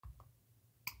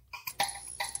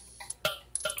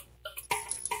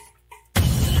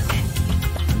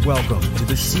Welcome to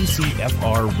the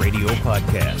CCFR Radio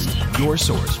Podcast, your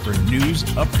source for news,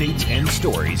 updates, and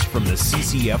stories from the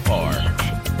CCFR.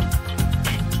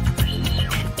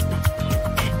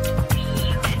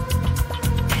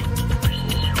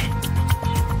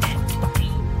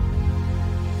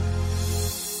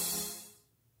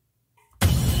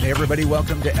 Hey everybody,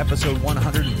 welcome to episode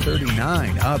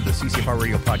 139 of the CCFR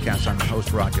Radio Podcast. I'm your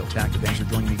host, Rod Giltack. Thanks for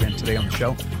joining me again today on the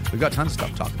show. We've got tons of stuff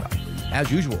to talk about,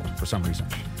 as usual, for some reason.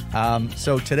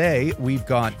 So today we've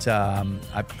got, I'm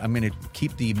going to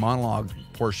keep the monologue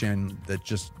portion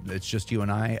that's just you and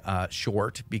I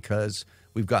short because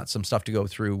we've got some stuff to go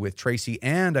through with Tracy,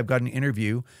 and I've got an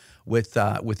interview with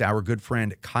our good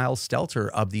friend Kyle Stelter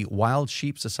of the Wild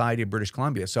Sheep Society of British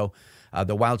Columbia. So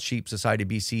the Wild Sheep Society of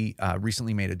BC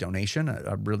recently made a donation,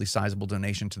 a really sizable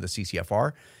donation to the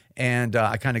CCFR. And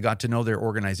I kind of got to know their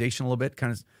organization a little bit,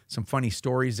 kind of some funny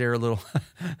stories there, a little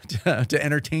to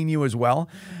entertain you as well.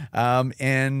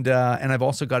 And I've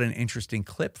also got an interesting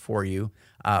clip for you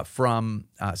from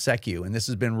SECU. And this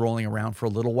has been rolling around for a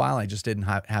little while. I just didn't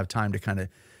have time to kind of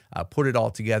put it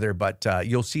all together, but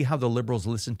you'll see how the Liberals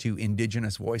listen to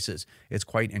Indigenous voices. It's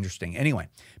quite interesting. Anyway,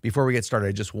 before we get started,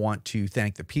 I just want to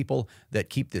thank the people that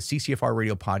keep the CCFR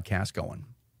Radio Podcast going.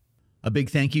 A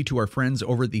big thank you to our friends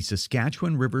over at the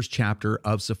Saskatchewan Rivers chapter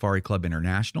of Safari Club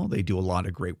International. They do a lot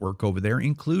of great work over there,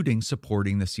 including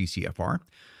supporting the CCFR.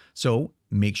 So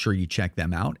make sure you check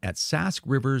them out at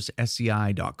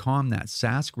saskriversSCI.com. That's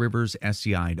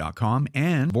saskriversSCI.com.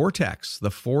 And Vortex,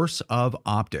 the force of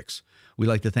optics. We'd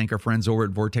like to thank our friends over at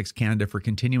Vortex Canada for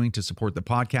continuing to support the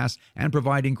podcast and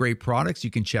providing great products. You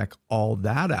can check all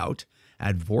that out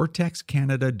at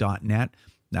vortexcanada.net.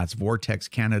 That's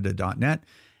vortexcanada.net.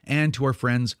 And to our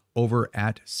friends over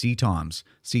at CTOMS.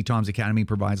 CTOMS Academy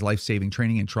provides life-saving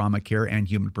training in trauma care and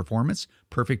human performance,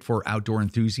 perfect for outdoor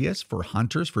enthusiasts, for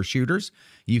hunters, for shooters.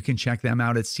 You can check them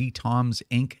out at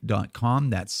ctomsinc.com.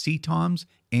 That's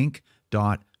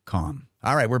ctomsinc.com.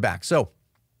 All right, we're back. So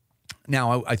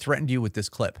now I threatened you with this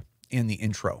clip in the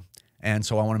intro, and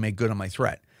so I want to make good on my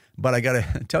threat. But I got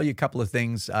to tell you a couple of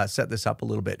things, set this up a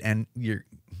little bit, and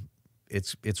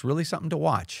it's really something to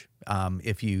watch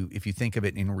if you think of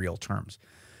it in real terms.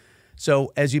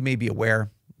 So as you may be aware,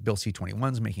 Bill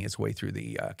C-21 is making its way through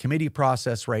the committee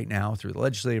process right now, through the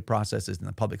legislative processes in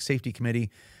the Public Safety Committee.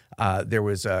 There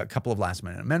was a couple of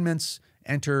last-minute amendments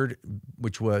entered,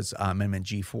 which was Amendment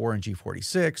G4 and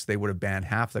G46. They would have banned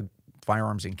half the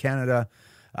firearms in Canada.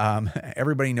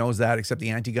 Everybody knows that, except the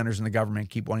anti-gunners in the government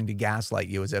keep wanting to gaslight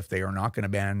you as if they are not going to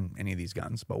ban any of these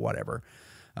guns, but whatever.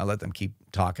 I'll let them keep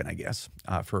talking, I guess,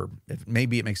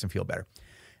 maybe it makes them feel better.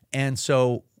 And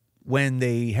so when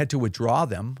they had to withdraw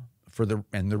them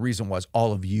and the reason was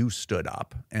all of you stood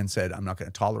up and said, I'm not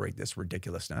going to tolerate this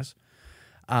ridiculousness.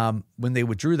 When they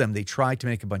withdrew them, they tried to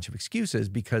make a bunch of excuses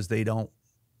because they didn't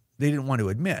want to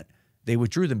admit. They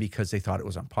withdrew them because they thought it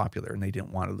was unpopular and they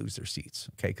didn't want to lose their seats.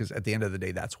 Okay. Because at the end of the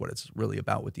day, that's what it's really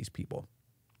about with these people.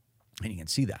 And you can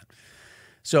see that.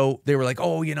 So they were like,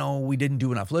 oh, we didn't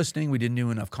do enough listening. We didn't do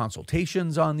enough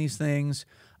consultations on these things.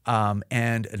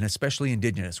 And especially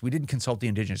Indigenous. We didn't consult the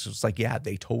Indigenous. It's like, yeah,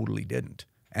 they totally didn't.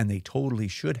 And they totally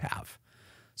should have.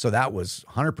 So that was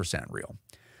 100% real.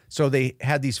 So they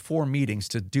had these 4 meetings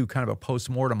to do kind of a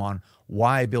postmortem on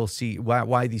why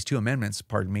why these 2 amendments,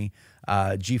 G4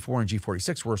 and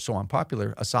G46 were so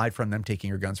unpopular, aside from them taking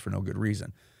your guns for no good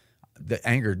reason. The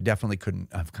anger definitely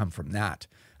couldn't have come from that.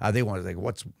 They wanted to think,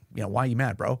 why are you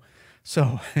mad, bro?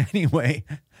 So anyway,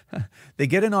 they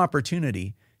get an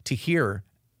opportunity to hear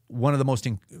one of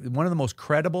the most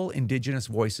credible Indigenous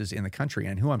voices in the country.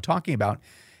 And who I'm talking about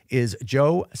is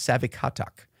Joe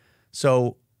Savikatuk.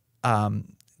 So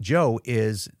Joe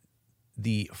is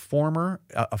a former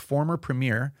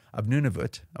premier of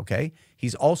Nunavut, okay?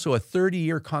 He's also a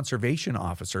 30-year conservation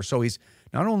officer. So he's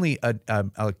not only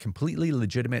a completely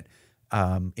legitimate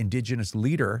Indigenous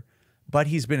leader, but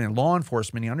he's been in law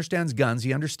enforcement. He understands guns.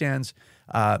 He understands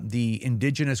the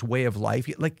Indigenous way of life.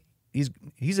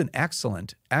 He's an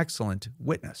excellent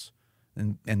witness.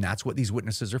 And that's what these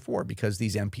witnesses are for, because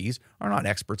these MPs are not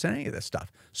experts in any of this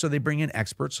stuff. So they bring in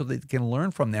experts so they can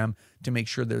learn from them to make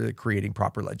sure that they're creating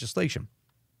proper legislation.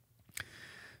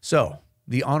 So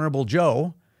the Honorable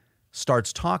Joe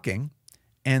starts talking,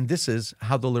 and this is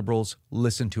how the Liberals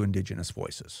listen to Indigenous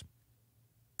voices.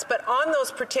 But on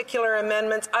those particular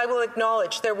amendments, I will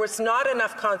acknowledge there was not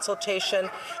enough consultation.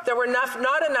 There were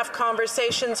not enough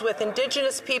conversations with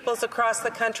Indigenous peoples across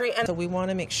the country. And so we want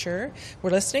to make sure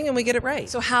we're listening and we get it right.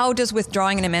 So how does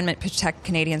withdrawing an amendment protect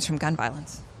Canadians from gun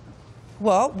violence?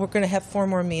 Well, we're going to have 4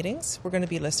 more meetings. We're going to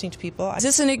be listening to people. Is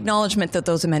this an acknowledgement that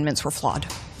those amendments were flawed?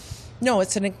 No,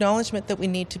 it's an acknowledgement that we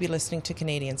need to be listening to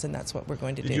Canadians, and that's what we're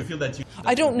going to do. Did you feel that?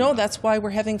 I don't know. That's why we're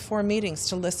having 4 meetings,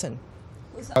 to listen.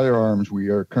 Firearms we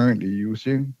are currently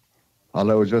using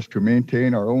allows us to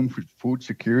maintain our own food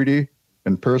security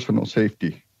and personal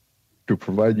safety. To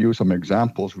provide you some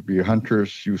examples would be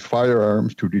hunters use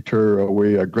firearms to deter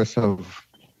away aggressive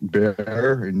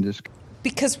bear in this.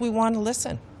 Because we want to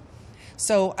listen.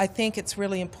 So I think it's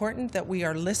really important that we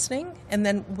are listening, and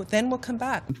then we'll come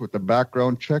back. With the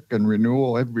background check and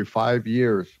renewal every 5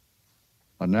 years.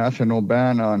 A national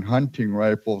ban on hunting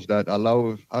rifles that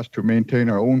allows us to maintain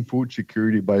our own food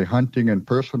security by hunting and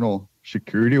personal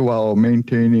security while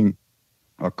maintaining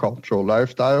a cultural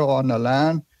lifestyle on the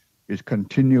land is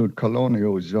continued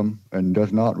colonialism and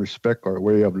does not respect our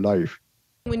way of life.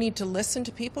 We need to listen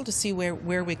to people to see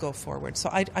where we go forward. So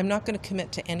I'm not going to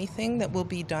commit to anything that will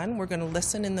be done. We're going to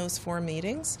listen in those 4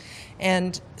 meetings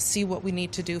and see what we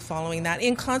need to do following that,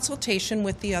 in consultation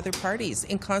with the other parties,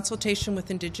 in consultation with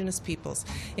Indigenous peoples.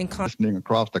 Listening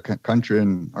across the country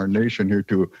and our nation here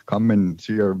to come and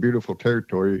see our beautiful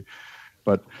territory.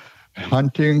 But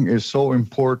hunting is so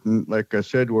important. Like I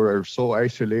said, we're so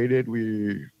isolated.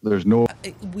 We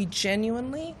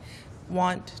genuinely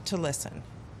want to listen.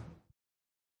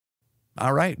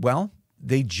 All right. Well,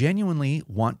 they genuinely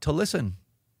want to listen,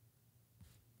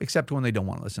 except when they don't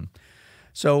want to listen.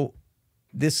 So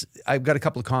I've got a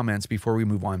couple of comments before we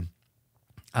move on.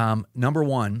 Number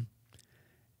one,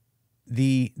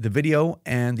 the video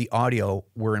and the audio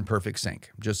were in perfect sync,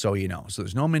 just so you know. So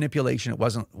there's no manipulation. It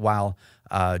wasn't while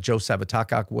Joe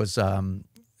Savatakak was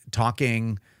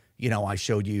talking, I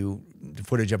showed you the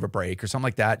footage of a break or something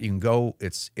like that. You can go,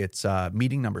 it's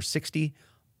meeting number 60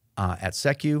 at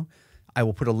SECU. I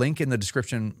will put a link in the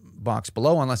description box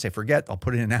below, unless I forget. I'll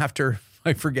put it in after if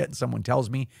I forget and someone tells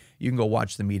me. You can go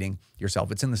watch the meeting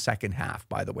yourself. It's in the second half,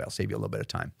 by the way. I'll save you a little bit of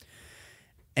time.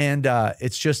 And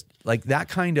it's just like that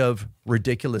kind of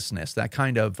ridiculousness, that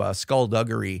kind of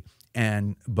skullduggery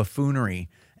and buffoonery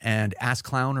and ass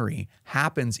clownery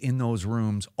happens in those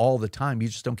rooms all the time. You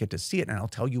just don't get to see it. And I'll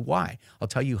tell you why. I'll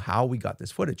tell you how we got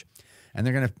this footage. And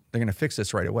they're gonna fix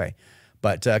this right away.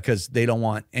 But because they don't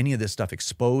want any of this stuff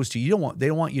exposed to you. They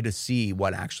don't want you to see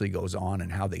what actually goes on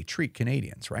and how they treat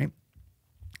Canadians, right?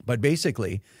 But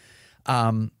basically,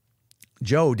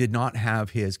 Joe did not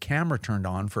have his camera turned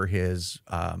on for his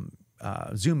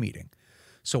Zoom meeting.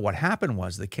 So what happened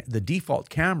was the default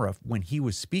camera when he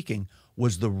was speaking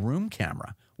was the room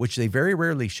camera, which they very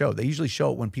rarely show. They usually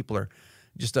show it when people are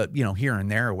just here and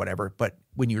there or whatever. But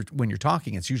when you're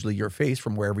talking, it's usually your face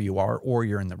from wherever you are, or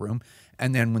you're in the room.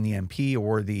 And then when the MP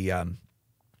or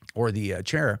the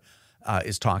chair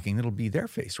is talking, it'll be their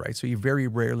face, right? So you very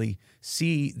rarely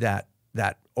see that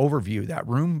overview, that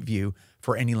room view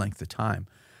for any length of time.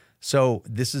 So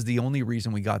this is the only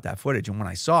reason we got that footage. And when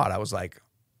I saw it, I was like,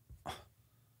 oh,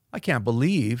 I can't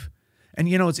believe. And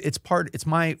it's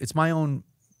my own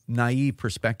naive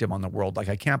perspective on the world. Like,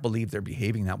 I can't believe they're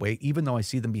behaving that way, even though I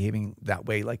see them behaving that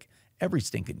way like every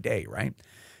stinking day, right?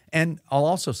 And I'll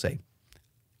also say,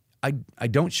 I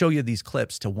don't show you these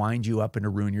clips to wind you up and to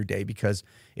ruin your day, because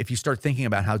if you start thinking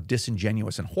about how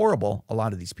disingenuous and horrible a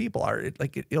lot of these people are,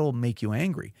 it'll make you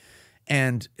angry.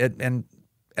 And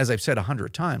as I've said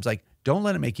 100 times, like, don't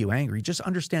let it make you angry. Just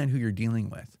understand who you're dealing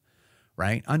with,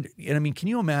 right? And I mean, can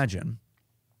you imagine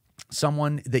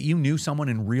someone that you knew, someone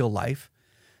in real life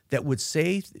that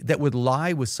would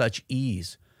lie with such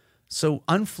ease, so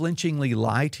unflinchingly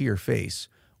lie to your face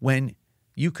when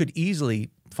you could easily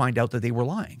find out that they were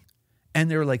lying? And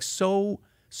they're like so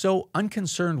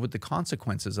unconcerned with the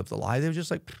consequences of the lie. They're just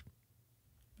like,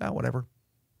 whatever.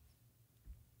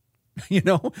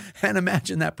 And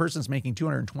imagine that person's making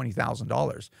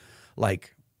 $220,000,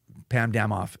 like Pam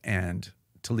Damoff and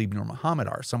Talib Nur Muhammad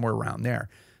are, somewhere around there.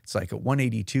 It's like a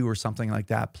 182 or something like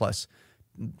that, plus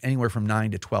anywhere from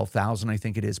 9 to 12,000, I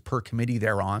think it is, per committee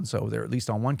they're on. So they're at least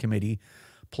on one committee,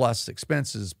 plus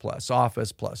expenses, plus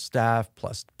office, plus staff,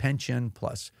 plus pension,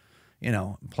 plus,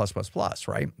 plus,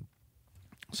 right?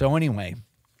 So anyway,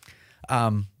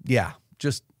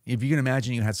 just if you can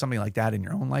imagine you had something like that in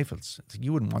your own life,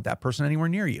 you wouldn't want that person anywhere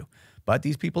near you. But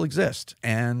these people exist,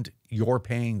 and you're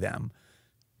paying them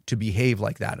to behave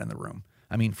like that in the room.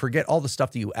 I mean, forget all the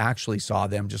stuff that you actually saw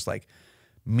them just like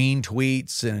mean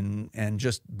tweets and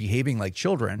just behaving like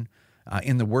children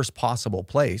in the worst possible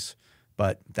place.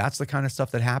 But that's the kind of stuff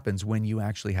that happens when you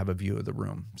actually have a view of the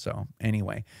room. So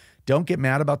anyway, don't get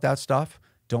mad about that stuff.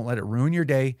 Don't let it ruin your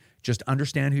day. Just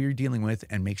understand who you're dealing with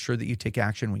and make sure that you take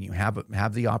action when you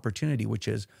have the opportunity, which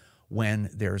is when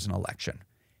there's an election.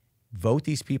 Vote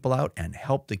these people out and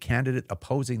help the candidate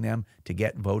opposing them to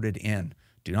get voted in.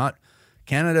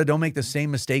 Canada, don't make the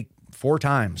same mistake 4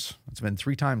 times. It's been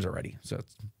 3 times already. So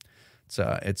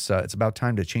it's about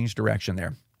time to change direction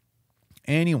there.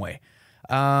 Anyway,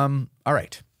 all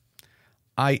right.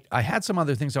 I had some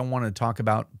other things I wanted to talk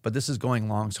about, but this is going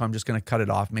long, so I'm just going to cut it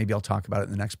off. Maybe I'll talk about it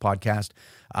in the next podcast.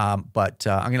 But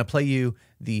I'm going to play you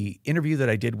the interview that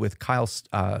I did with Kyle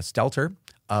Stelter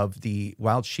of the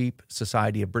Wild Sheep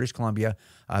Society of British Columbia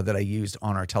that I used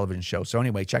on our television show. So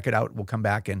anyway, check it out. We'll come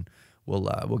back and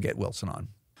we'll get Wilson on.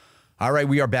 All right,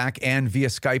 we are back, and via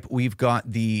Skype, we've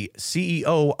got the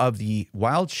CEO of the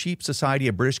Wild Sheep Society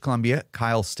of British Columbia,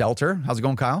 Kyle Stelter. How's it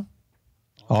going, Kyle?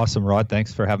 Awesome, Rod.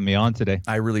 Thanks for having me on today.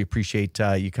 I really appreciate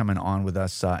you coming on with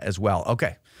us as well.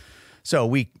 Okay, so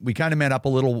we kind of met up a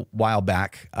little while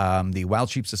back. The Wild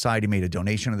Sheep Society made a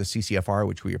donation to the CCFR,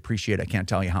 which we appreciate. I can't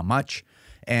tell you how much.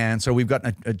 And so we've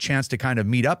gotten a chance to kind of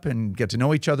meet up and get to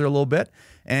know each other a little bit.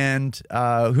 And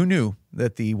who knew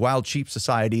that the Wild Sheep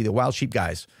Society, the Wild Sheep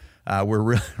guys,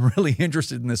 were really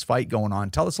interested in this fight going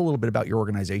on. Tell us a little bit about your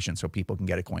organization so people can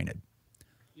get acquainted.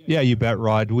 Yeah, you bet,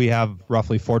 Rod. We have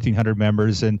roughly 1,400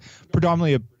 members and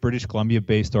predominantly a British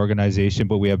Columbia-based organization,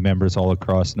 but we have members all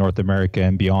across North America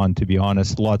and beyond, to be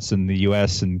honest. Lots in the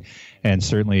U.S. and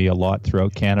certainly a lot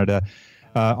throughout Canada.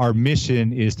 Our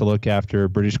mission is to look after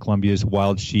British Columbia's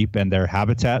wild sheep and their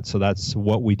habitat. So that's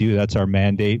what we do. That's our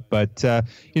mandate. But,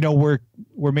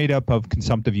 we're made up of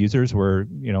consumptive users. We're,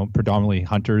 predominantly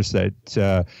hunters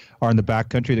that are in the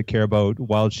backcountry that care about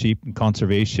wild sheep and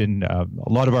conservation. A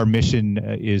lot of our mission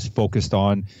is focused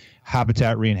on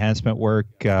habitat re-enhancement work.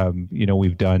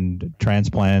 We've done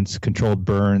transplants, controlled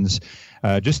burns,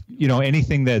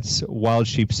 anything that's wild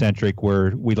sheep centric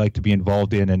where we'd like to be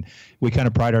involved in. And we kind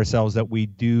of pride ourselves that we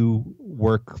do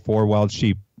work for wild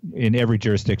sheep in every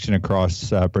jurisdiction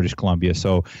across British Columbia.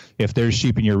 So if there's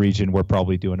sheep in your region, we're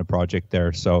probably doing a project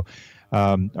there. So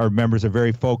our members are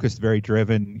very focused, very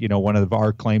driven. One of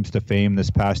our claims to fame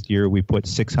this past year, we put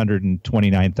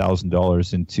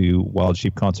 $629,000 into wild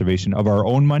sheep conservation of our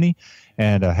own money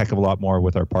and a heck of a lot more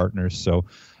with our partners. So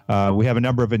we have a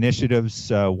number of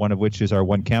initiatives, one of which is our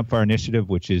One Campfire initiative,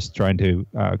 which is trying to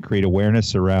create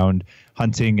awareness around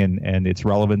hunting and its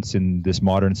relevance in this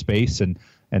modern space.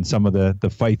 And some of the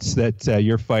fights that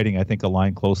you're fighting, I think,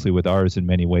 align closely with ours in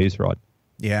many ways, Rod.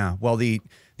 Yeah, well, the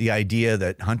idea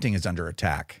that hunting is under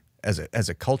attack as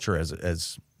a culture, as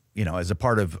a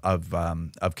part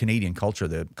of Canadian culture,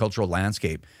 the cultural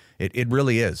landscape, it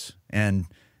really is. And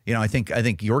I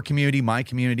think your community, my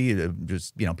community,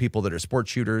 just people that are sport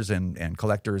shooters and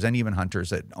collectors and even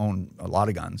hunters that own a lot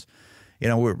of guns.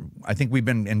 I think we've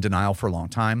been in denial for a long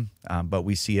time, but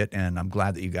we see it, and I'm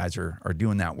glad that you guys are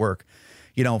doing that work.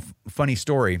 Funny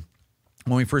story,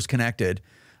 when we first connected,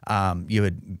 you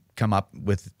had come up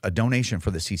with a donation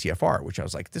for the CCFR, which I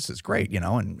was like, this is great,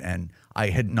 and I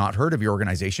had not heard of your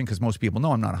organization because most people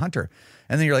know I'm not a hunter.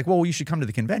 And then you're like, well, you should come to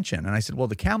the convention. And I said, well,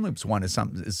 the Kamloops one is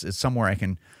somewhere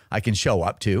I can show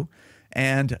up to.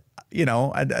 And,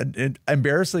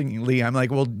 embarrassingly, I'm like,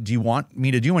 well, do you want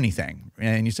me to do anything?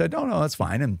 And you said, no, that's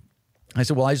fine. And I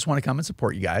said, well, I just want to come and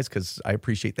support you guys because I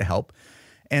appreciate the help.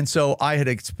 And so I had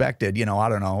expected, I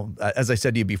don't know, as I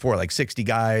said to you before, like 60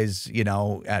 guys,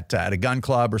 at a gun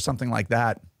club or something like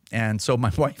that. And so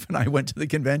my wife and I went to the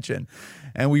convention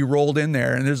and we rolled in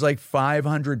there and there's like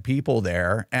 500 people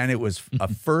there. And it was a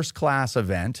first class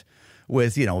event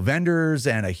with, vendors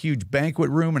and a huge banquet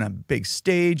room and a big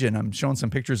stage. And I'm showing some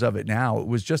pictures of it now. It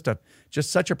was just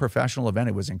such a professional event.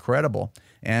 It was incredible.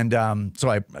 And so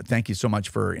I thank you so much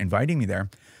for inviting me there.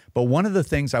 But one of the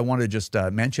things I want to just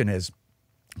mention is,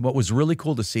 what was really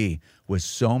cool to see was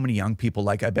so many young people.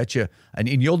 Like, I bet you, and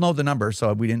you'll know the number,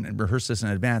 so we didn't rehearse this in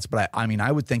advance, but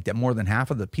I would think that more than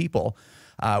half of the people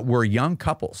were young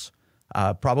couples,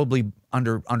 probably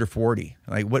under 40.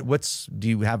 Like, do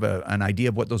you have an idea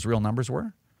of what those real numbers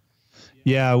were?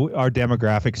 Yeah, our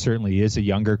demographic certainly is a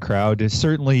younger crowd. It's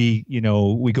certainly,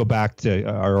 we go back to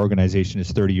our organization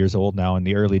is 30 years old now. In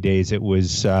the early days, it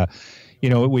was,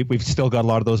 we've still got a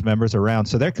lot of those members around.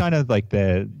 So they're kind of like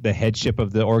the headship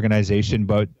of the organization.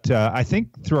 But I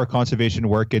think through our conservation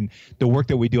work and the work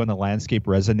that we do on the landscape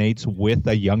resonates with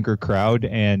a younger crowd,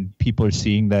 and people are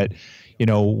seeing that,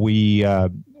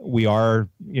 we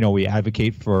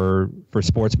advocate for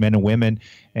sportsmen and women,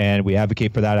 and we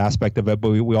advocate for that aspect of it,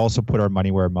 but we also put our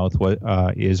money where our mouth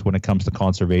is when it comes to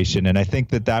conservation. And I think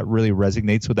that really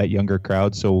resonates with that younger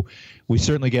crowd. So we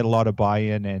certainly get a lot of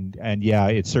buy-in, and yeah,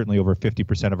 it's certainly over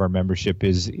 50% of our membership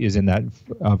is in that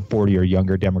 40 or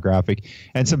younger demographic,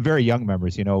 and some very young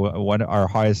members. Our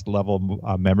highest level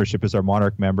membership is our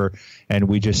Monarch member, and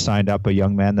we just signed up a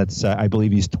young man that's I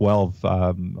believe he's 12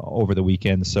 over the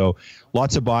weekend. So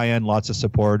lots of buy-in, lots of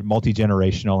support,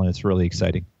 multi-generational, and it's really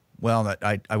exciting. Well,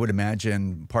 I would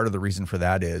imagine part of the reason for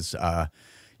that is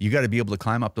you got to be able to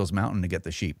climb up those mountains to get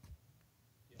the sheep.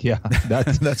 Yeah,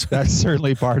 that's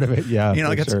certainly part of it. Yeah, you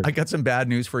know, I got some bad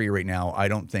news for you right now. I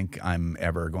don't think I'm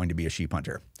ever going to be a sheep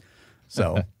hunter.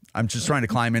 So I'm just trying to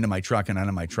climb into my truck and out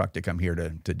of my truck to come here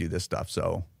to do this stuff.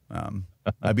 So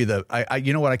I'd be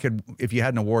you know what, I could, if you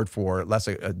had an award for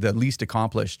the least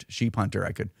accomplished sheep hunter,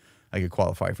 I could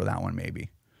qualify for that one maybe.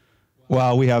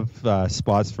 Well, we have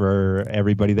spots for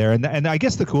everybody there, and I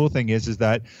guess the cool thing is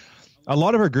that a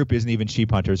lot of our group isn't even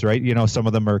sheep hunters, right? You know, some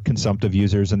of them are consumptive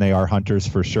users and they are hunters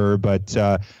for sure. But,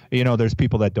 you know, there's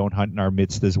people that don't hunt in our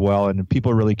midst as well. And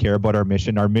people really care about our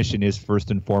mission. Our mission is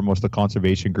first and foremost a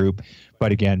conservation group.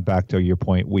 But again, back to your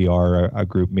point, we are a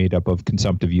group made up of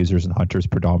consumptive users and hunters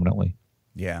predominantly.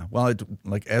 Yeah. Well,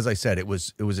 like, as I said, it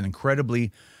was an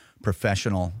incredibly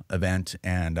professional event,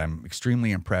 and I'm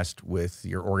extremely impressed with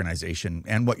your organization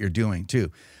and what you're doing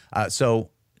too.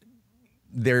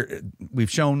 We've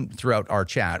shown throughout our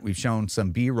chat, we've shown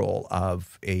some B-roll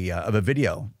of a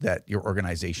video that your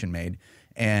organization made,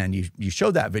 and you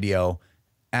showed that video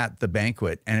at the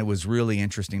banquet, and it was really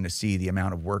interesting to see the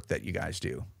amount of work that you guys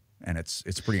do, and it's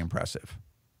pretty impressive.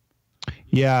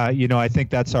 Yeah, you know, I think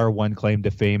that's our one claim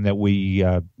to fame that we,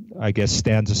 I guess,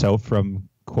 stands us out from,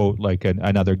 quote, like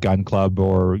another gun club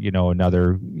or, you know,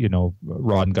 another, you know,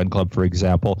 rod and gun club, for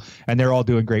example. And they're all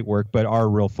doing great work, but our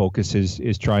real focus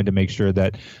is trying to make sure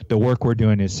that the work we're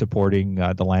doing is supporting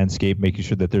the landscape, making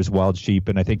sure that there's wild sheep.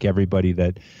 And I think everybody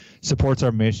that supports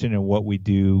our mission and what we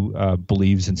do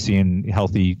believes in seeing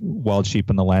healthy wild sheep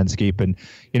in the landscape. And,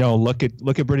 you know, look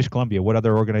at British Columbia. What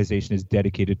other organization is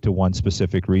dedicated to one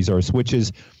specific resource, which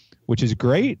is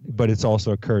great, but it's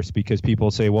also a curse because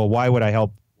people say, well, why would I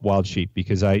help wild sheep?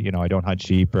 Because I don't hunt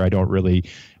sheep, or I don't really,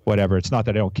 whatever. It's not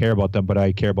that I don't care about them, but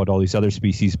I care about all these other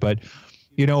species. But,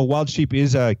 you know, wild sheep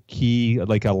is a key,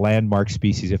 like a landmark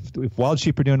species. If wild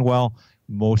sheep are doing well,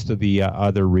 most of the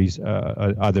other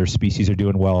species are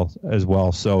doing well as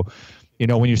well. So, you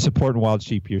know, when you're supporting wild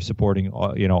sheep, you're supporting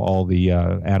all the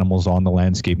animals on the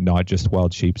landscape, not just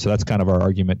wild sheep. So that's kind of our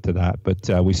argument to that. But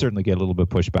we certainly get a little bit of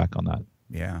pushback on that.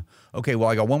 Yeah. Okay. Well,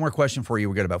 I got one more question for you.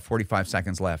 We got about 45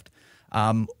 seconds left.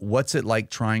 What's it like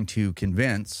trying to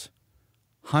convince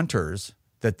hunters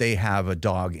that they have a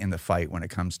dog in the fight when it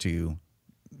comes to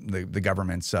the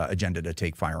government's agenda to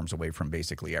take firearms away from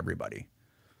basically everybody?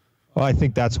 Well, I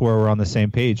think that's where we're on the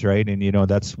same page, right? And, you know,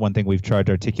 that's one thing we've tried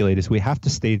to articulate is we have to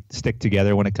stick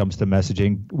together when it comes to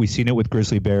messaging. We've seen it with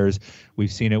grizzly bears.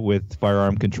 We've seen it with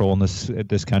firearm control in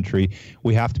this country.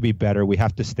 We have to be better. We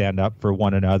have to stand up for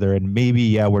one another. And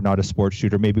maybe, we're not a sports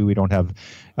shooter. Maybe we don't have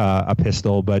a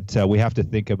pistol, but we have to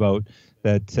think about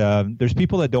that there's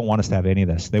people that don't want us to have any of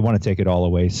this. They want to take it all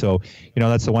away. So, you know,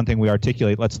 that's the one thing we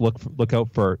articulate. Let's look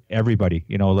out for everybody.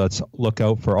 You know, let's look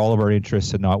out for all of our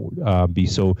interests and not be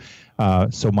so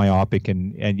myopic.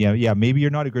 And yeah, maybe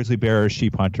you're not a grizzly bear or a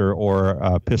sheep hunter or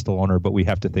a pistol owner, but we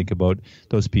have to think about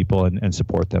those people and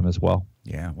support them as well.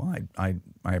 Yeah, well, I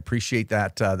appreciate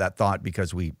that thought,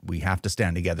 because we have to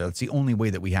stand together. That's the only way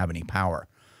that we have any power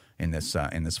in this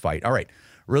fight. All right.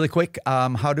 Really quick,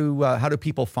 how do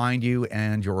people find you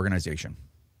and your organization?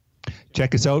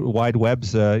 Check us out, wide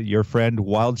webs, your friend,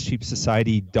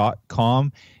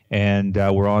 wildsheepsociety.com. And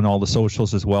we're on all the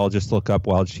socials as well. Just look up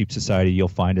Wild Sheep Society. You'll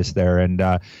find us there. And,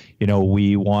 you know,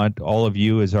 we want all of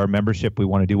you as our membership. We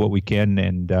want to do what we can.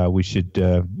 And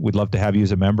we'd love to have you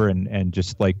as a member. And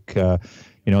just like, you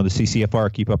know, the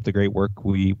CCFR, keep up the great work.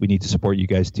 We need to support you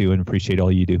guys too, and appreciate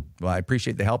all you do. Well, I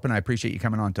appreciate the help, and I appreciate you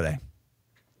coming on today.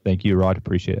 Thank you, Rod.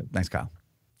 Appreciate it. Thanks, Kyle.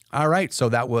 All right. So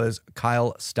that was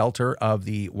Kyle Stelter of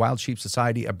the Wild Sheep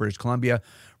Society of British Columbia.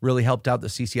 Really helped out the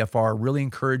CCFR, really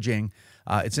encouraging.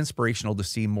 It's inspirational to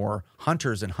see more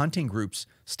hunters and hunting groups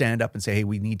stand up and say, hey,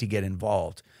 we need to get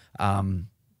involved. You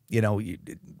know,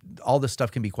 all this stuff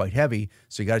can be quite heavy,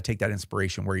 so you got to take that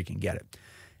inspiration where you can get it.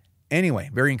 Anyway,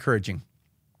 very encouraging.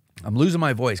 I'm losing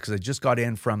my voice because I just got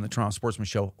in from the Toronto Sportsman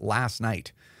Show last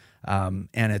night. And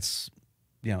it's,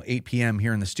 8 p.m.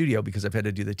 here in the studio because I've had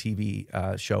to do the TV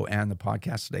show and the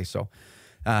podcast today. So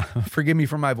forgive me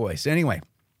for my voice. Anyway,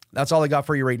 that's all I got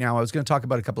for you right now. I was going to talk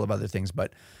about a couple of other things,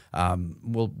 but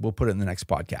we'll put it in the next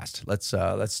podcast.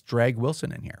 Let's drag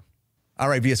Wilson in here. All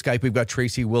right, via Skype, we've got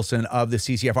Tracy Wilson of the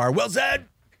CCFR. Wilson!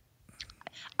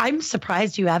 I'm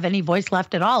surprised you have any voice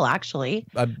left at all, actually.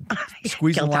 I'm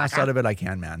squeezing the last out of it I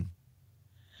can, man.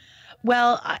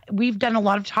 Well, we've done a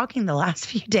lot of talking the last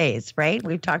few days, right?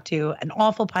 We've talked to an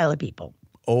awful pile of people.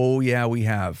 Oh, yeah, we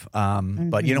have.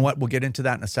 But you know what? We'll get into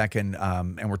that in a second.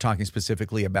 And we're talking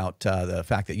specifically about the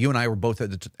fact that you and I were both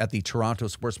at the Toronto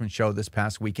Sportsman Show this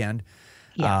past weekend.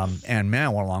 Yes. And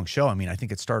man, what a long show. I mean, I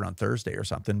think it started on Thursday or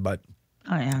something. But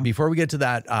Oh, yeah. before we get to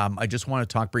that, I just want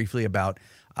to talk briefly about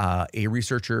a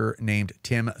researcher named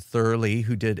Tim Thurley,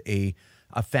 who did a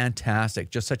fantastic,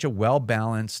 just such a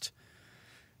well-balanced,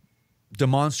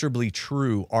 demonstrably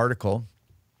true article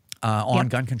on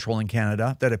gun control in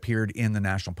Canada that appeared in the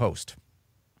National Post.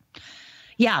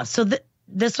 Yeah. So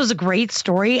this was a great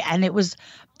story. And it was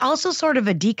also sort of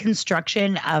a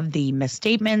deconstruction of the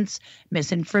misstatements,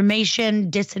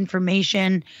 misinformation,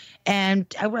 disinformation, and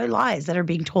outright lies that are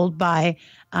being told by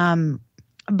some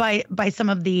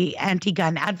of the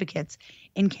anti-gun advocates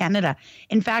in Canada.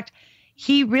 In fact,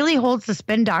 he really holds the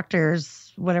spin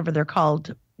doctors, whatever they're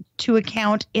called, to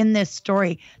account in this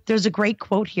story. There's a great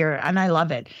quote here, and I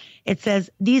love it. It says,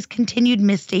 "These continued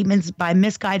misstatements by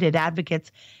misguided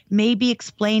advocates may be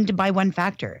explained by one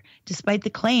factor. Despite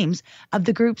the claims of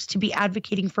the groups to be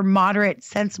advocating for moderate,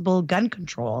 sensible gun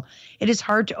control, it is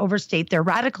hard to overstate their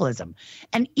radicalism."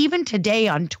 And even today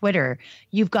on Twitter,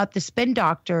 you've got the spin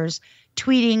doctors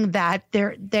tweeting that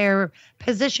their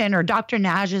position, or Dr.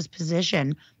 Naj's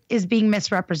position, is being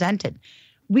misrepresented.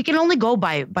 We can only go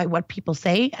by what people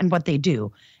say and what they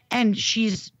do. And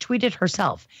she's tweeted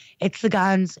herself, it's the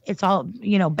guns, it's all,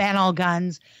 ban all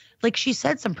guns. Like, she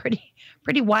said some pretty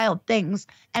wild things,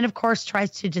 and of course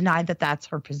tries to deny that that's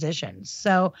her position.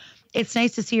 So it's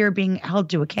nice to see her being held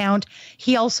to account.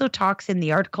 He also talks in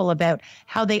the article about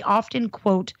how they often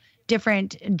quote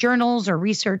different journals or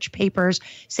research papers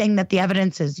saying that the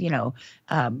evidence is,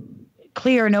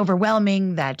 clear and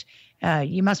overwhelming, that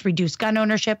you must reduce gun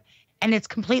ownership. And it's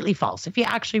completely false. If you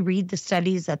actually read the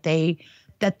studies that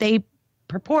they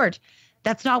purport,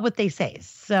 that's not what they say.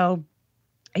 So,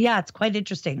 yeah, it's quite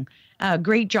interesting.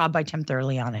 Great job by Tim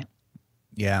Thurley on it.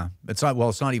 Yeah, it's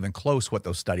not even close what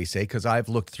those studies say, because I've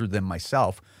looked through them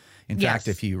myself. In fact,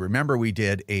 if you remember, we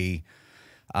did a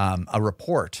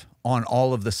report on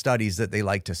all of the studies that they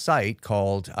like to cite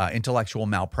called intellectual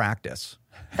malpractice.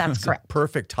 That's correct.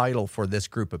 Perfect title for this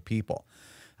group of people.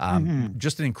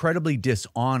 Just an incredibly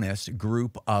dishonest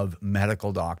group of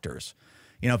medical doctors.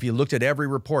 If you looked at every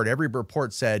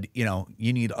report said, you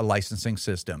need a licensing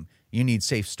system, you need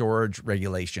safe storage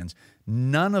regulations.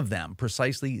 None of them,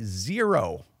 precisely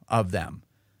zero of them,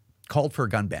 called for a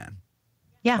gun ban.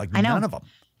 Yeah, I know. None of them.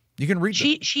 You can read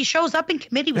them. She shows up in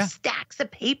committee with stacks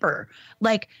of paper.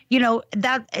 Like,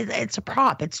 that it's a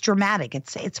prop. It's dramatic.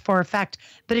 It's for effect.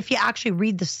 But if you actually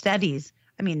read the studies,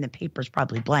 I mean, the paper's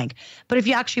probably blank, but if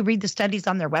you actually read the studies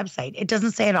on their website, it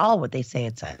doesn't say at all what they say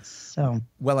it says. So,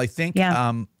 well, I think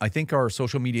our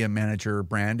social media manager,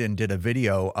 Brandon, did a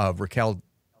video of Raquel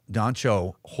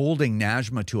Doncho holding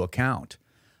NAJMA to account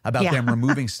about them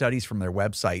removing studies from their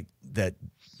website that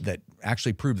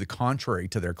actually prove the contrary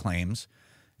to their claims,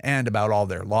 and about all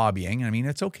their lobbying. I mean,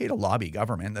 it's okay to lobby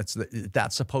government.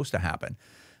 That's supposed to happen.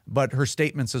 But her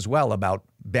statements as well about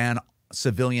ban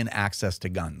civilian access to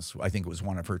guns, I think it was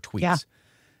one of her tweets. Yeah.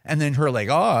 And then her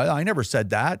I never said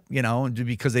that,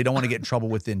 because they don't want to get in trouble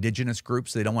with the Indigenous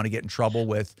groups. They don't want to get in trouble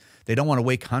they don't want to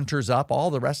wake hunters up,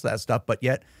 all the rest of that stuff. But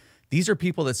yet these are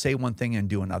people that say one thing and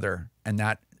do another. And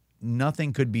that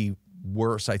nothing could be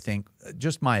worse, I think,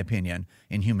 just my opinion,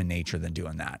 in human nature than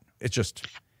doing that. It's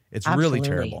Absolutely. Really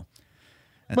terrible.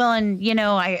 Well, and,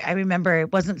 I remember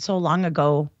it wasn't so long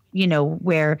ago,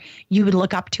 where you would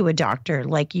look up to a doctor,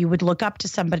 like you would look up to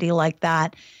somebody like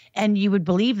that, and you would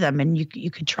believe them, and you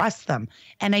could trust them.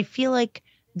 And I feel like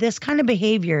this kind of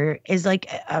behavior is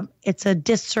it's a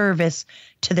disservice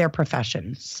to their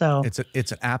profession. So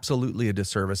it's absolutely a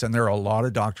disservice. And there are a lot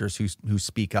of doctors who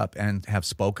speak up and have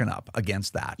spoken up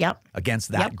against that,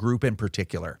 against that group in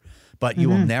particular. But you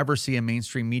will never see a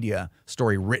mainstream media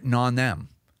story written on them.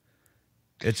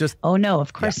 It's just, oh no,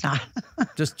 of course not.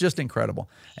 just incredible.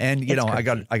 And I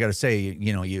got to say,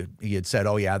 you had said,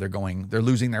 oh yeah, they're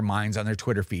losing their minds on their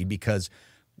Twitter feed because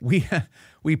we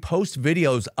post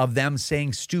videos of them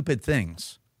saying stupid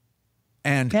things,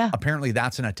 and apparently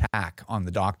that's an attack on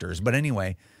the doctors. But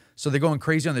anyway, so they're going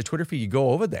crazy on their Twitter feed. You go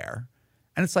over there,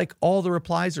 and it's like all the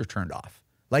replies are turned off.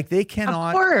 Like they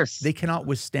cannot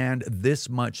withstand this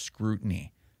much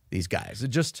scrutiny. These guys,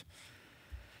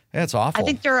 it's awful. I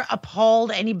think they're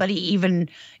appalled anybody even,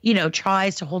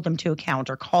 tries to hold them to account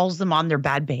or calls them on their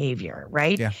bad behavior,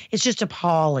 right? Yeah. It's just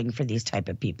appalling for these type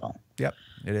of people. Yep,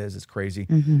 it is. It's crazy.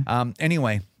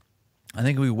 Anyway, I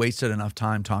think we wasted enough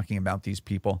time talking about these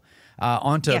people.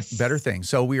 On to better things.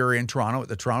 So we were in Toronto at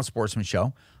the Toronto Sportsman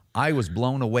Show. I was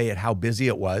blown away at how busy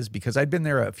it was because I'd been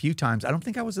there a few times. I don't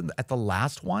think I was at the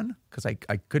last one because I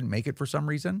couldn't make it for some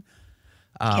reason.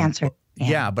 Cancer.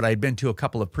 Yeah, but I'd been to a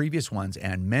couple of previous ones,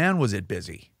 and man, was it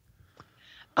busy.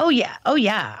 Oh yeah, oh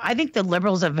yeah. I think the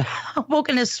Liberals have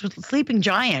woken a sleeping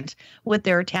giant with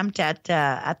their attempt at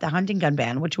the hunting gun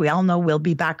ban, which we all know will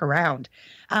be back around.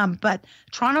 But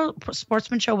Toronto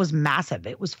Sportsman Show was massive.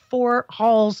 It was 4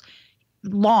 halls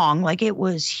long, like it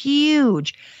was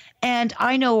huge. And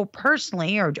I know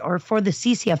personally, or for the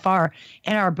CCFR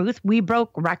in our booth, we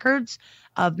broke records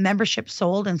of membership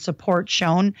sold and support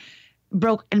shown,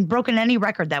 broken any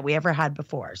record that we ever had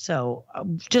before. So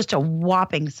just a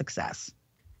whopping success.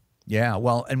 Yeah,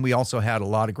 well, and we also had a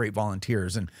lot of great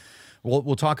volunteers, and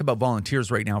we'll talk about volunteers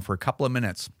right now for a couple of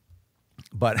minutes.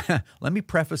 But let me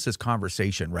preface this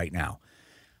conversation right now.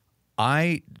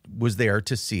 I was there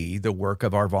to see the work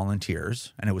of our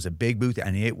volunteers, and it was a big booth,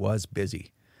 and it was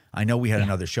busy. I know we had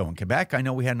another show in Quebec. I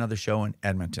know we had another show in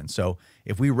Edmonton. So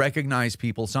if we recognize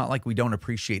people, it's not like we don't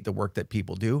appreciate the work that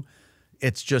people do.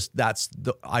 It's just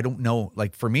I don't know.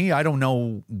 Like for me, I don't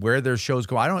know where their shows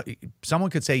go.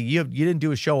 Someone could say you didn't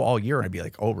do a show all year, and I'd be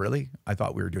like, oh really? I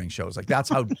thought we were doing shows. Like that's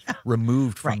how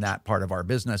removed from that part of our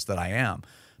business that I am.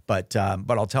 But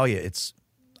I'll tell you,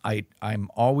 I'm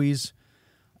always.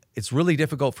 It's really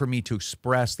difficult for me to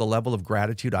express the level of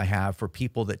gratitude I have for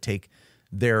people that take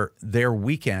their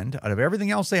weekend out of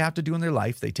everything else they have to do in their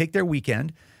life. They take their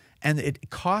weekend, and it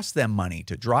costs them money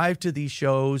to drive to these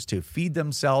shows, to feed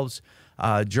themselves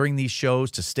during these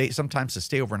shows, sometimes to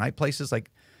stay overnight places.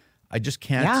 Like I just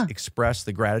can't express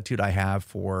the gratitude I have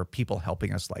for people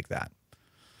helping us like that.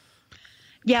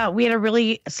 Yeah, we had a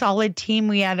really solid team.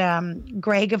 We had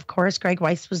Greg, of course. Greg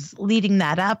Weiss was leading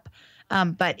that up.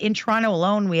 But in Toronto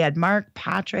alone, we had Mark,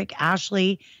 Patrick,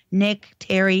 Ashley, Nick,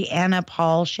 Terry, Anna,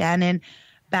 Paul, Shannon,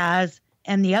 Baz,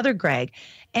 and the other Greg.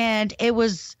 And it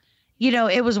was,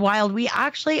 it was wild. We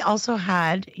actually also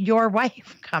had your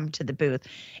wife come to the booth.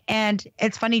 And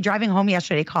it's funny, driving home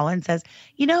yesterday, Colin says,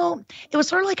 it was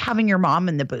sort of like having your mom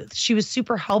in the booth. She was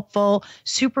super helpful,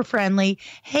 super friendly.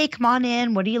 Hey, come on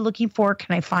in. What are you looking for?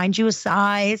 Can I find you a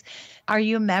size? Are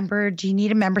you a member? Do you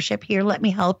need a membership here? Let me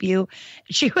help you.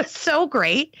 She was so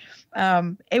great.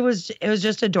 It was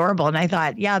just adorable. And I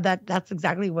thought, that's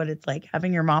exactly what it's like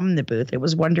having your mom in the booth. It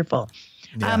was wonderful.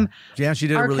 Yeah, she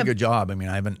did a really good job. I mean,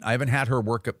 I haven't had her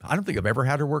work. I don't think I've ever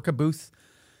had her work a booth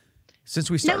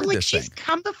since we started this thing. She's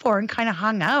come before and kind of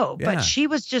hung out, but she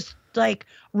was just like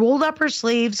rolled up her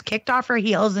sleeves, kicked off her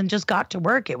heels, and just got to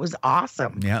work. It was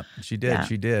awesome. Yeah, she did. Yeah.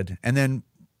 She did. And then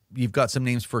you've got some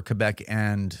names for Quebec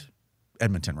and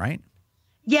Edmonton, right?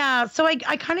 Yeah, so I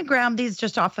kind of grabbed these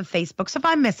just off of Facebook. So if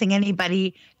I'm missing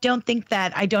anybody, don't think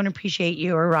that I don't appreciate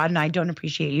you or Rod and I don't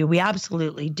appreciate you. We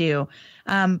absolutely do.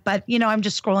 But, I'm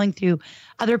just scrolling through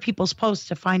other people's posts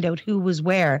to find out who was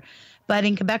where. But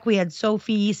in Quebec, we had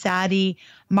Sophie, Sadie,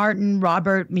 Martin,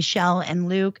 Robert, Michelle, and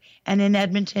Luke. And in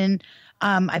Edmonton,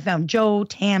 I found Joe,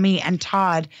 Tammy, and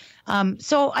Todd.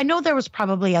 So I know there was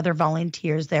probably other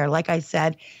volunteers there, like I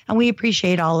said, and we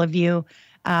appreciate all of you.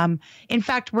 In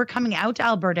fact, we're coming out to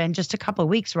Alberta in just a couple of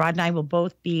weeks. Rod and I will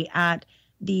both be at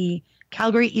the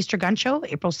Calgary Easter Gun Show,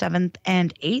 April 7th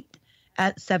and 8th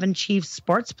at Seven Chiefs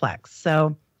Sportsplex.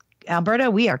 So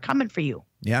Alberta, we are coming for you.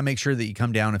 Yeah, make sure that you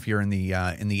come down if you're in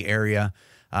the area.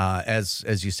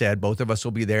 As you said, both of us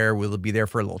will be there. We'll be there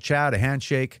for a little chat, a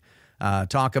handshake,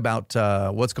 talk about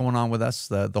what's going on with us,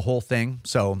 the whole thing.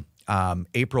 So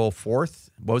April 4th,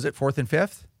 what was it, 4th and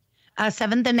 5th?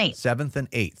 7th and 8th. 7th and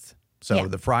 8th. So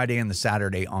the Friday and the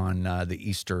Saturday on the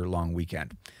Easter long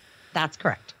weekend. That's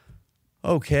correct.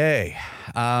 Okay.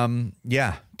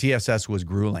 TSS was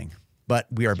grueling, but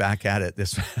we are back at it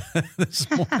this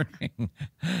morning.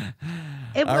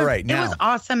 It was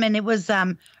awesome. And it was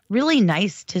really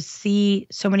nice to see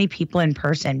so many people in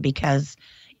person because,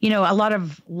 a lot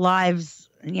of lives,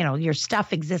 your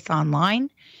stuff exists online.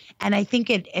 And I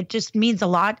think it just means a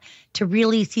lot to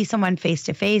really see someone face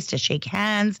to face, to shake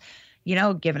hands,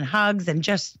 giving hugs and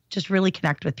just really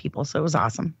connect with people. So it was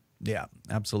awesome. Yeah,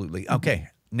 absolutely. Okay.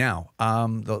 Now,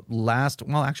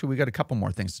 actually we got a couple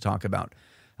more things to talk about.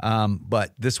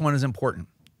 But this one is important.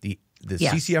 The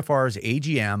CCFR's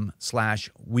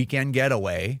AGM / weekend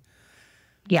getaway.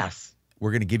 Yes. We're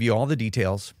going to give you all the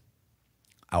details.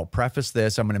 I'll preface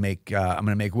this. I'm going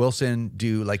to make Wilson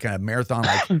do like a marathon.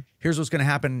 Like, here's what's going to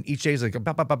happen each day. Is like,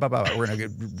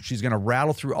 she's going to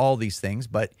rattle through all these things,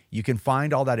 but you can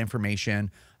find all that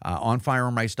information on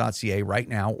firearmrights.ca right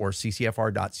now, or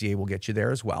ccfr.ca will get you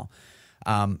there as well.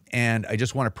 And I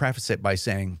just want to preface it by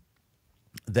saying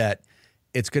that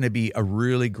it's going to be a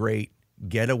really great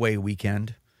getaway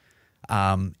weekend,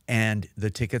 and the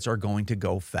tickets are going to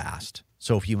go fast.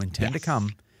 So if you intend to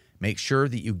come, make sure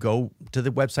that you go to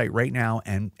the website right now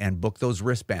and book those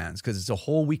wristbands, because it's a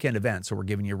whole weekend event. So we're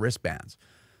giving you wristbands.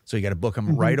 So you got to book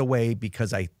them right away,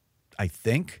 because I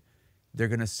think they're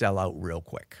going to sell out real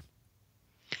quick.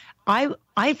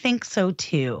 I think so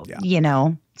too. Yeah. You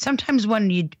know, sometimes when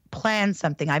you plan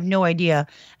something, I have no idea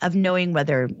of knowing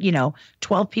whether,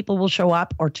 12 people will show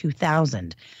up or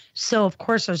 2,000. So of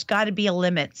course there's got to be a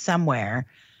limit somewhere.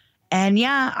 And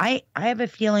yeah, I have a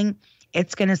feeling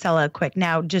it's going to sell out quick.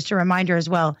 Now, just a reminder as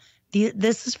well,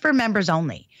 this is for members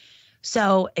only.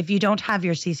 So if you don't have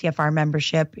your CCFR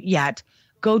membership yet,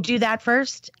 go do that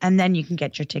first, and then you can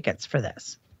get your tickets for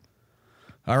this.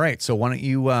 All right. So why don't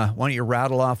you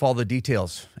rattle off all the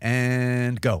details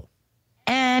and go?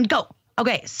 And go.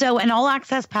 Okay. So an all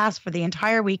access pass for the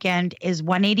entire weekend is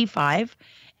 $185,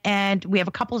 and we have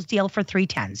a couples deal for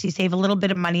 $310. So you save a little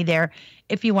bit of money there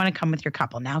if you want to come with your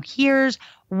couple. Now here's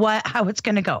how it's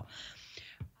going to go.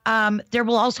 There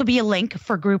will also be a link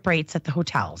for group rates at the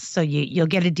hotels, so you'll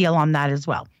get a deal on that as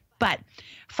well. But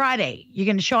Friday, you're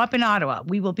going to show up in Ottawa.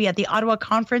 We will be at the Ottawa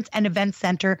Conference and Event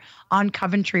Center on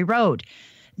Coventry Road.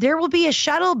 There will be a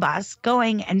shuttle bus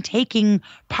going and taking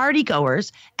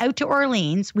partygoers out to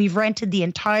Orleans. We've rented the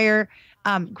entire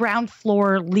ground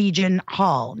floor Legion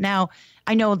Hall. Now,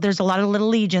 I know there's a lot of little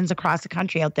Legions across the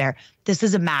country out there. This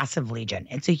is a massive Legion.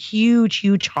 It's a huge,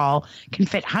 huge hall, can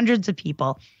fit hundreds of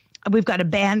people. We've got a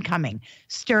band coming,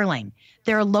 Sterling.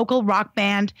 They're a local rock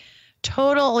band,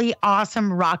 totally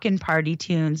awesome rockin' party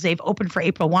tunes. They've opened for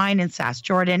April Wine in Sass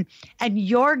Jordan, and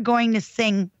you're going to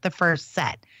sing the first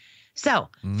set. So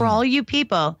for all you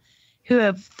people who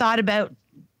have thought about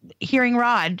hearing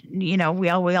Rod, we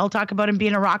all talk about him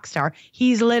being a rock star.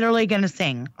 He's literally going to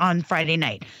sing on Friday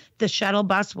night. The shuttle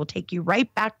bus will take you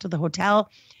right back to the hotel.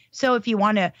 So if you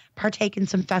want to partake in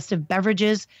some festive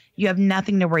beverages, you have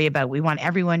nothing to worry about. We want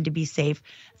everyone to be safe.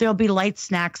 There'll be light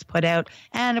snacks put out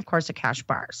and, of course, a cash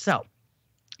bar. So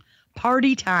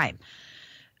party time.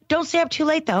 Don't stay up too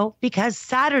late, though, because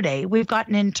Saturday we've got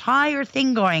an entire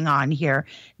thing going on here.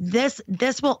 This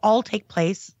will all take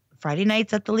place Friday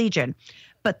nights at the Legion,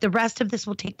 but the rest of this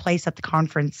will take place at the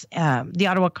conference, the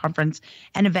Ottawa Conference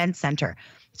and Event Center.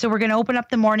 So we're going to open up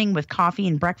the morning with coffee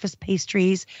and breakfast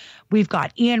pastries. We've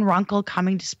got Ian Runkle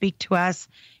coming to speak to us.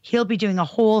 He'll be doing a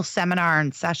whole seminar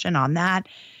and session on that.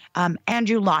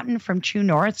 Andrew Lawton from True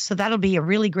North. So that'll be a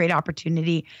really great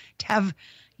opportunity to have,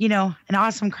 an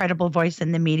awesome, credible voice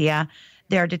in the media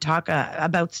there to talk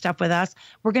about stuff with us.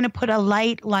 We're going to put a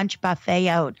light lunch buffet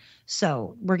out.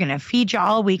 So we're going to feed you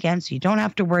all weekend, so you don't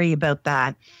have to worry about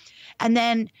that. And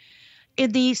then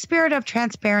in the spirit of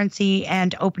transparency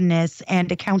and openness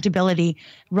and accountability,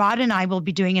 Rod and I will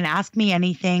be doing an Ask Me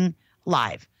Anything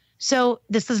live. So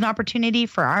this is an opportunity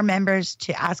for our members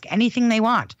to ask anything they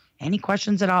want, any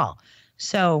questions at all.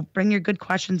 So bring your good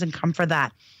questions and come for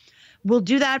that. We'll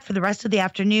do that for the rest of the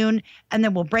afternoon, and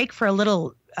then we'll break for a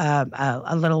little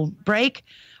break.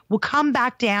 We'll come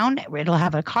back down. It'll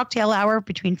have a cocktail hour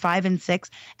between 5 and 6,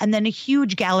 and then a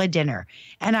huge gala dinner.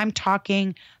 And I'm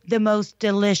talking the most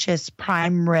delicious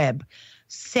prime rib,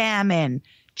 salmon,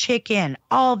 chicken,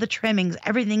 all the trimmings,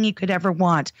 everything you could ever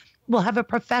want. We'll have a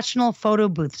professional photo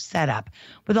booth set up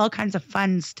with all kinds of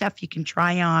fun stuff you can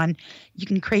try on. You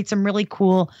can create some really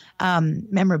cool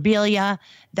memorabilia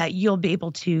that you'll be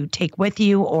able to take with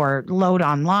you or load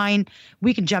online.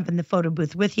 We can jump in the photo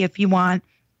booth with you if you want.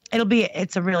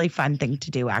 It's a really fun thing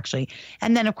to do, actually.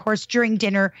 And then, of course, during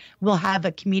dinner, we'll have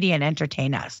a comedian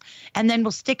entertain us. And then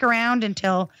we'll stick around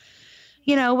until,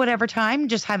 whatever time,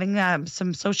 just having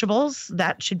some sociables.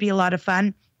 That should be a lot of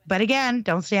fun. But again,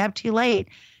 don't stay up too late.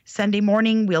 Sunday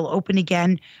morning, we'll open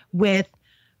again with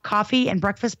coffee and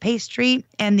breakfast pastry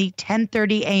and the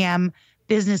 10:30 a.m.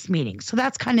 business meeting. So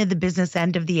that's kind of the business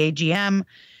end of the AGM.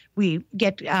 We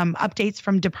get updates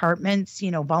from departments,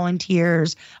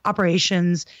 volunteers,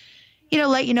 operations,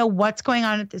 let you know what's going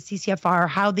on at the CCFR,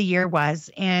 how the year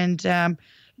was, and, some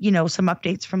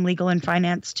updates from legal and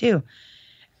finance too.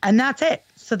 And that's it.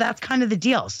 So that's kind of the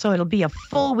deal. So it'll be a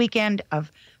full weekend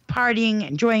of partying,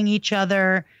 enjoying each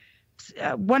other,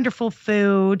 wonderful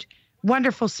food,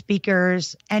 wonderful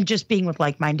speakers, and just being with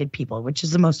like-minded people, which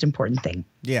is the most important thing.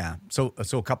 Yeah. So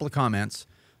a couple of comments.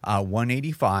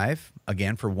 $185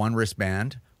 again for one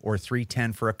wristband, or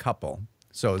 $310 for a couple.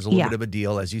 So it's a little bit of a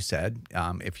deal, as you said,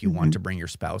 if you want to bring your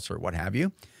spouse or what have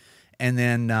you. And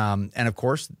then, and of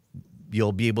course,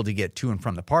 you'll be able to get to and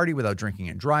from the party without drinking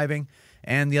and driving.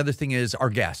 And the other thing is our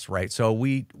guests, right? So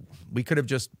we could have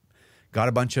just got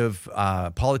a bunch of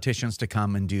politicians to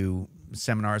come and do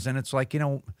seminars, and it's like,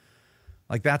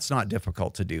 that's not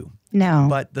difficult to do. No.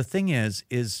 But the thing is,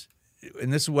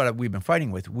 and this is what we've been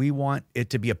fighting with, we want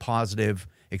it to be a positive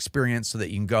experience so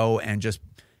that you can go and just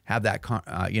have that,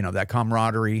 that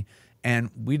camaraderie.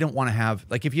 And we don't want to have,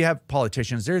 like, if you have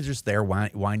politicians, they're just there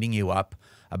winding you up.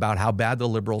 about how bad the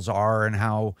Liberals are and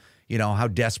how, how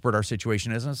desperate our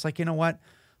situation is. And it's like, you know what?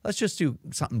 Let's just do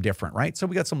something different, right? So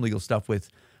we got some legal stuff with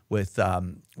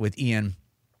Ian,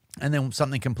 and then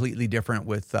something completely different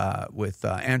with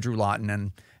Andrew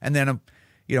Lawton, and then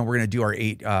we're going to do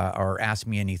our Ask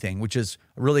Me Anything, which is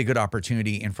a really good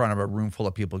opportunity in front of a room full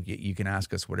of people. You can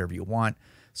ask us whatever you want.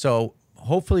 So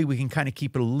hopefully we can kind of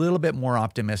keep it a little bit more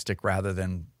optimistic rather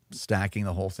than stacking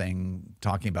the whole thing,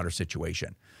 talking about our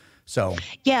situation. So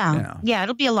yeah,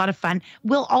 it'll be a lot of fun.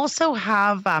 We'll also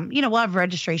have, we'll have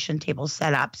registration tables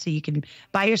set up so you can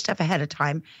buy your stuff ahead of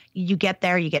time. You get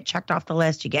there, you get checked off the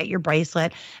list, you get your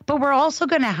bracelet. But we're also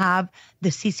going to have the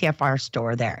CCFR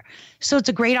store there. So it's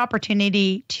a great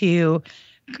opportunity to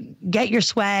get your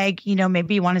swag.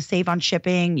 Maybe you want to save on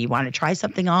shipping. You want to try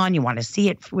something on. You want to see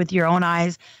it with your own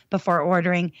eyes before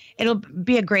ordering. It'll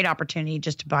be a great opportunity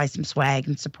just to buy some swag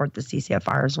and support the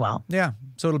CCFR as well. Yeah.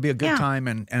 So it'll be a good time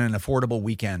and an affordable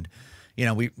weekend.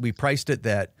 We priced it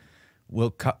that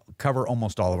we'll cover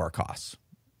almost all of our costs.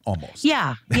 Almost.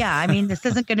 Yeah. I mean, this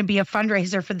isn't going to be a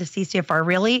fundraiser for the CCFR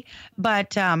really,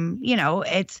 but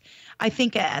I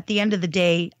think at the end of the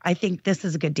day, I think this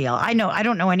is a good deal. I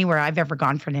don't know anywhere I've ever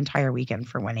gone for an entire weekend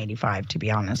for $185, to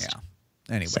be honest.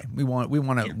 Yeah. Anyway, so, we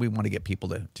want to get people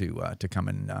to come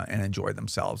and enjoy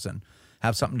themselves and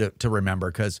have something to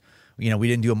remember, because we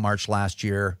didn't do a march last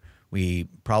year. We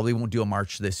probably won't do a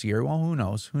march this year. Well, who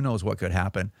knows? Who knows what could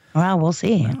happen? Well, we'll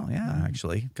see. Well, yeah,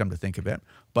 actually, come to think of it.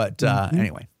 But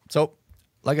anyway, so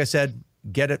like I said,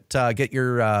 get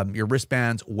your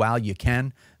wristbands while you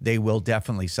can. They will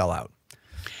definitely sell out.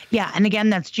 Yeah, and again,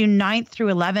 that's June 9th through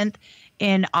 11th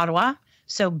in Ottawa.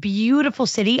 So beautiful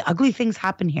city. Ugly things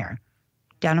happen here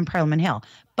down in Parliament Hill.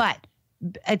 But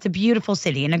it's a beautiful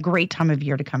city and a great time of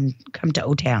year to come to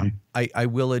O-Town. I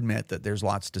will admit that there's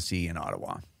lots to see in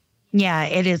Ottawa. Yeah,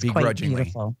 it is quite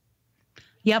beautiful.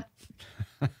 Yep.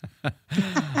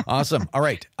 Awesome. All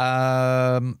right.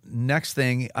 Next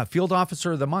thing, Field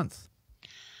Officer of the Month.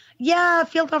 Yeah,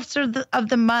 Field Officer of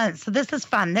the Month. So this is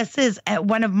fun. This is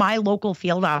one of my local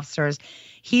field officers.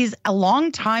 He's a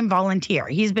longtime volunteer.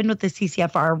 He's been with the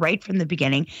CCFR right from the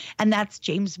beginning, and that's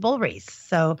James Bullrace.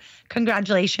 So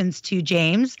congratulations to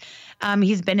James.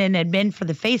 He's been an admin for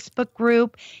the Facebook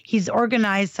group. He's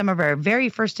organized some of our very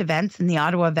first events in the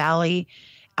Ottawa Valley.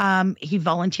 He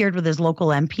volunteered with his local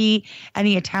MP, and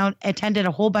he attended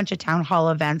a whole bunch of town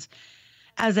hall events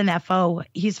as an FO.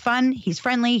 He's fun, he's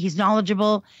friendly, he's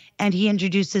knowledgeable, and he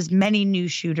introduces many new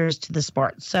shooters to the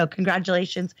sport. So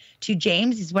congratulations to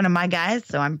James. He's one of my guys,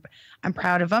 so I'm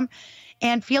proud of him.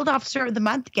 And Field Officer of the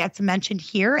Month gets mentioned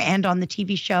here and on the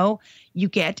TV show. You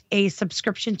get a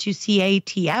subscription to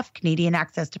CATF, Canadian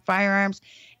Access to Firearms,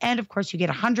 and of course you get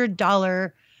a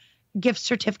 $100 gift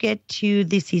certificate to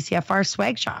the CCFR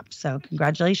swag shop. So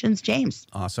congratulations, James.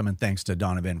 Awesome. And thanks to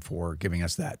Donovan for giving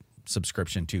us that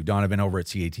subscription too. Donovan over at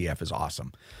CATF is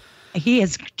awesome. He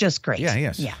is just great. Yeah, he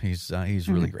is. Yeah. He's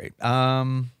really great.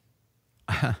 I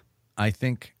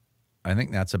think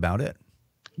that's about it.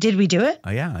 Did we do it?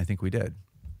 Yeah, I think we did.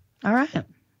 All right.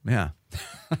 Yeah.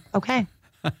 Okay.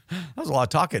 That was a lot of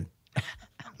talking.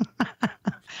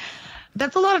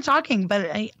 That's a lot of talking, but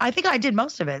I think I did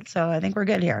most of it, so I think we're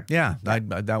good here. Yeah,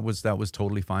 that was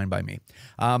totally fine by me.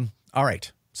 All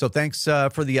right. So thanks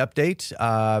for the update.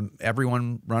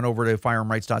 Everyone run over to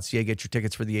firearmrights.ca, get your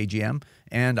tickets for the AGM,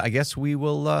 and I guess we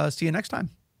will see you next time.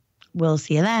 We'll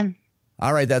see you then.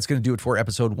 All right, that's going to do it for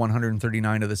episode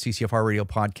 139 of the CCFR Radio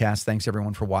Podcast. Thanks,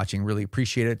 everyone, for watching. Really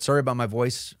appreciate it. Sorry about my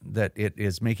voice, that it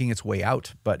is making its way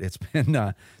out, but it's been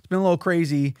a little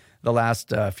crazy the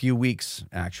last few weeks,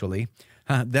 actually.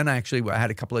 Then I had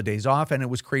a couple of days off, and it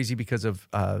was crazy because of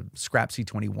Scrap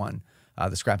C21,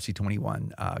 the Scrap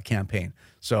C21 campaign.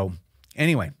 So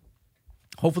anyway,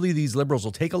 hopefully these Liberals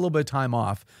will take a little bit of time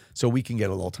off so we can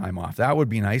get a little time off. That would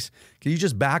be nice. Can you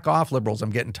just back off, Liberals? I'm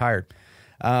getting tired.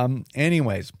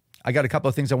 Anyways, I got a couple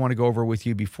of things I want to go over with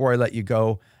you before I let you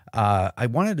go. I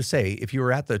wanted to say, if you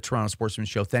were at the Toronto Sportsman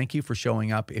Show, thank you for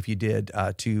showing up. If you did,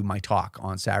 to my talk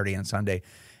on Saturday and Sunday,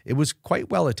 it was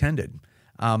quite well attended.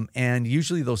 And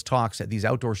usually those talks at these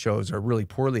outdoor shows are really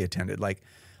poorly attended. Like,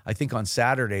 I think on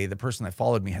Saturday, the person that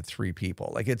followed me had 3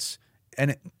 people.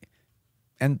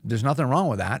 And there's nothing wrong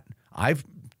with that. I've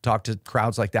talked to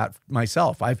crowds like that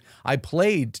myself. I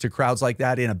played to crowds like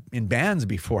that in bands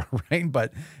before, right?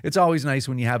 But it's always nice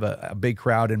when you have a big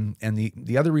crowd. And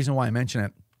the other reason why I mention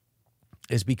it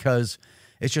is because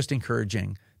it's just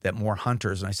encouraging that more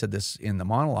hunters, and I said this in the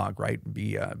monologue, right,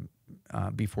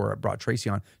 before I brought Tracy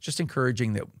on, just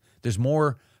encouraging that there's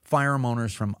more firearm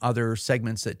owners from other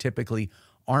segments that typically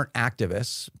aren't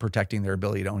activists protecting their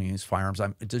ability to own and use firearms.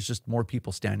 There's just more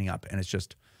people standing up, and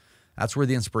that's where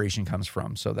the inspiration comes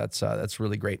from. So that's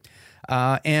really great.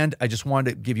 And I just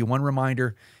wanted to give you one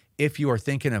reminder. If you are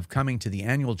thinking of coming to the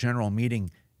annual general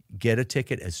meeting, get a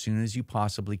ticket as soon as you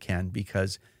possibly can,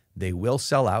 because they will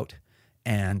sell out.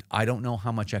 And I don't know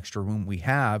how much extra room we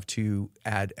have to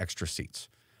add extra seats,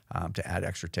 to add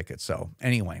extra tickets. So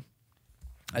anyway,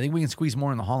 I think we can squeeze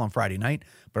more in the hall on Friday night,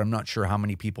 but I'm not sure how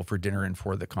many people for dinner and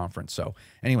for the conference. So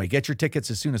anyway, get your tickets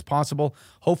as soon as possible.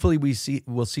 Hopefully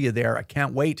we'll see you there. I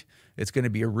can't wait. It's going to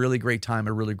be a really great time,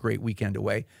 a really great weekend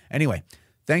away. Anyway,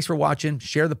 thanks for watching.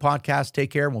 Share the podcast. Take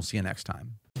care, and we'll see you next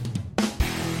time.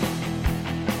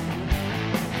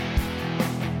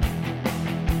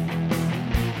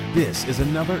 This is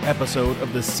another episode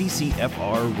of the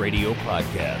CCFR Radio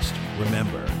Podcast.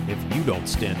 Remember, if you don't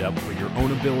stand up for your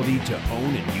own ability to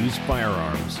own and use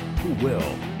firearms, who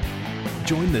will?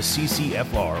 Join the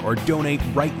CCFR or donate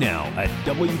right now at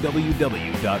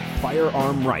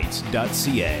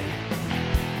www.firearmrights.ca.